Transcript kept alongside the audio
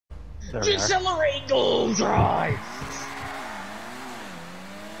There we are. Decelerate, go drive!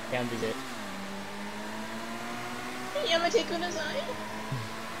 Down to it. Yamate Kudasai?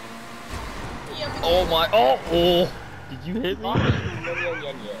 Oh my, oh! Did you hit me?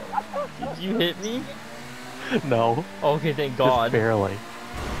 Did you hit me? No. Okay, thank God. Just barely.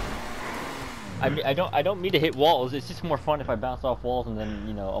 I mean, I don't mean to hit walls. It's just more fun if I bounce off walls and then,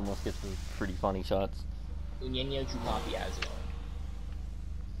 you know, almost get some pretty funny shots. Unyenyo Chupapi as well.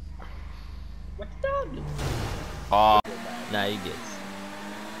 What the dog do? Now you get.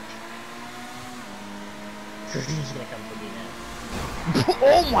 He's gonna come for me now.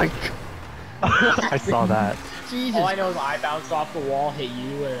 Oh my God! I saw that. Jesus. All I know is I bounced off the wall, hit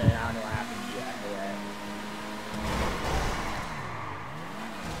you, and then I don't know what happened to you after that.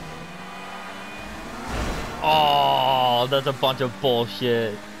 Oh, that's a bunch of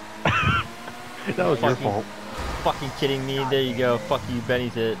bullshit. That was your fault. Fucking kidding me? There you go. Fuck you,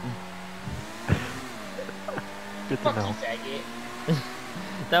 Benny's it. Good to Fuck know. you, faggot.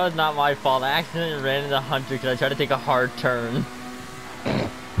 That was not my fault. I accidentally ran into Hunter because I tried to take a hard turn.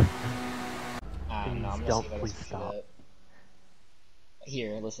 No, I'm Stealth, gonna please see if I stop. can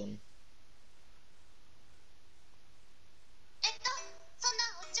Here, listen.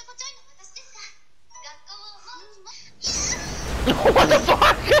 What the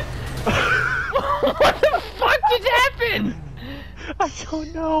fuck? What the fuck just happened? I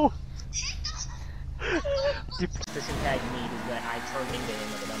don't know. Christian tagged me because that I turned into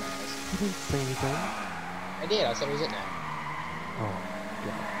him like a dumbass. You didn't say anything. I did, I said it was it now. Oh,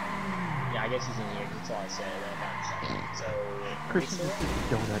 God. Yeah, I guess he's in here, that's all I said. So, Christian just threw a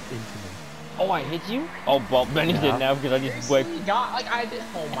donut into me. Oh, I hit you? Oh, well, Benny did now because I just wiped. Seriously? God, like I did.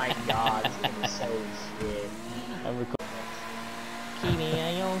 Oh my God, this game is so shit. I'm recording. I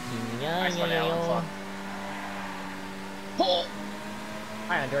swear now, fuck. Oh!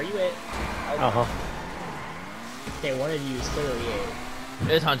 Hi, Hunter, are you it? Okay. Uh-huh. Okay, one of you is clearly it.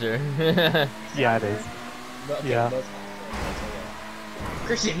 It's Hunter. Yeah, it is. But, okay, Yeah. both-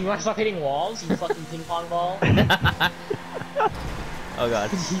 Christian, you wanna stop hitting walls, you fucking ping pong ball? Oh God.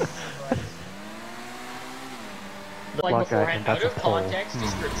 Like Block guy, beforehand, and that's out a of pole. context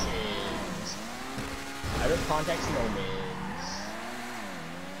descriptions. Out of context moments.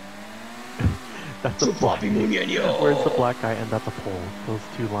 That's a black. Munyenyo! Where's the black guy and that's a pole? Those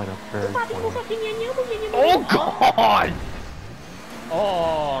two line up very poorly. Oh God!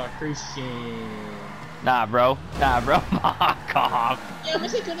 Oh, Christian. Nah, bro. Nah, bro. Fuck off.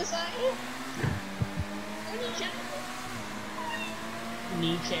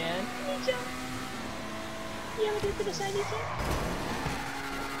 Nichan.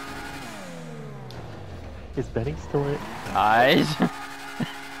 Is Benny still it? Eyes. Christian's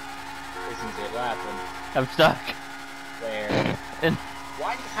it. What happened? I'm stuck. Where? In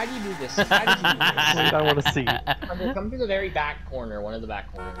How do you do this? How do you do this? I want to see. Hunter, come to the very back corner, one of the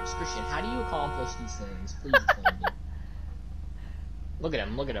back corners. Christian, how do you accomplish these things? Please explain to me. Look at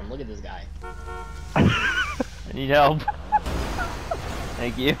him, look at him, look at this guy. I need help.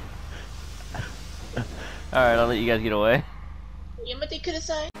 Thank you. Alright, I'll let you guys get away.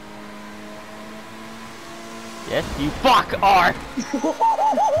 Yes, you fuck are!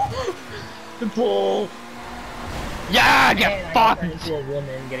 The bull! Yeah, get And I fucked! turned into a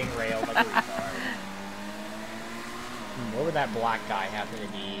woman getting railed like a retard. What would that black guy happen to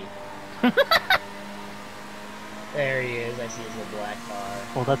be? There he is, I see his little black car.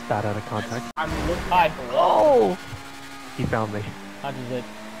 Well, that's bad out of context. I'm looking Hi. at the wall. Oh! He found me. How does it?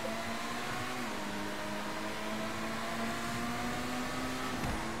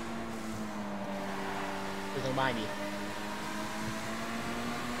 There's no behind you.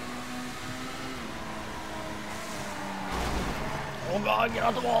 Oh God, get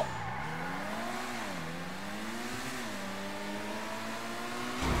out the wall!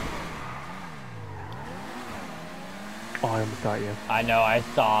 Oh, I almost got you. I know, I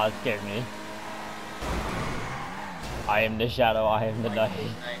saw, it scared me. I am the shadow, I am the night.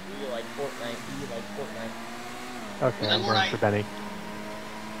 We like Fortnite, we like Fortnite. Okay, I'm going for Benny.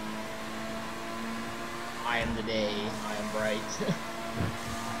 I am the day, I am bright.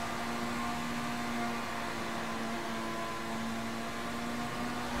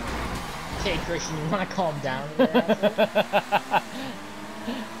 Okay, Christian, you wanna calm down a bit, asshole?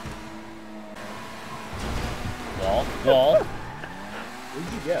 Wall.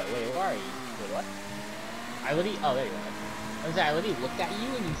 Where'd you go? Wait, where are you? Wait, what? I literally, oh, there you are. I was like, I literally looked at you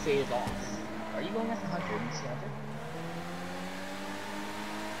and you phased off. Are you going after Hunter? Did you see Hunter?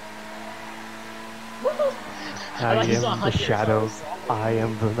 I like you am saw the Hunter, shadows. so I was I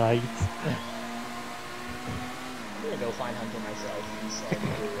am the night. I'm gonna go find Hunter myself. He's like,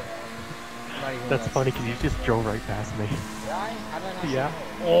 not even That's funny because you just drove right past me. Did I? How did I not Yeah.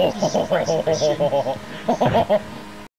 see him? Jesus Christ, Christian.